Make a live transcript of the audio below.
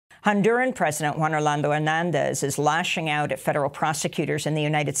Honduran President Juan Orlando Hernández is lashing out at federal prosecutors in the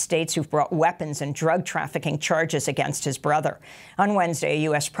United States who've brought weapons and drug trafficking charges against his brother. On Wednesday, a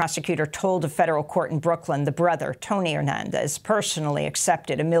U.S. prosecutor told a federal court in Brooklyn the brother, Tony Hernández, personally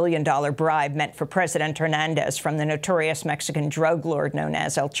accepted a $1 million bribe meant for President Hernández from the notorious Mexican drug lord known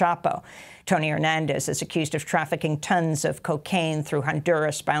as El Chapo. Tony Hernández is accused of trafficking tons of cocaine through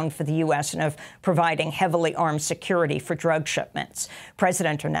Honduras bound for the U.S. and of providing heavily armed security for drug shipments.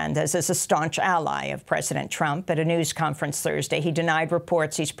 President Hernández is a staunch ally of President Trump. At a news conference Thursday, he denied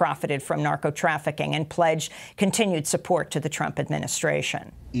reports he's profited from narco-trafficking and pledged continued support to the Trump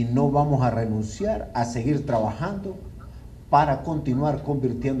administration. Y no vamos a renunciar a seguir trabajando para continuar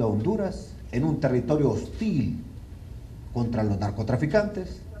convirtiendo a Honduras en un territorio hostil contra los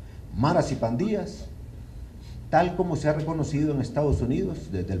narcotraficantes, maras y pandillas, tal como se ha reconocido en Estados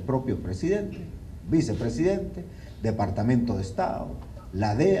Unidos desde el propio presidente, vicepresidente, Departamento de Estado,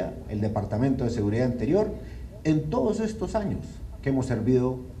 la DEA, el Departamento de Seguridad Interior, en todos estos años que hemos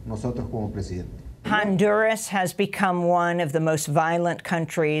servido nosotros como presidente. Honduras has become one of the most violent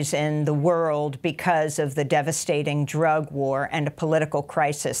countries in the world because of the devastating drug war and a political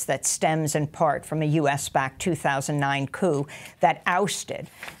crisis that stems in part from a U.S.-backed 2009 coup that ousted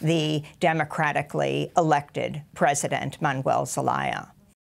the democratically elected President Manuel Zelaya.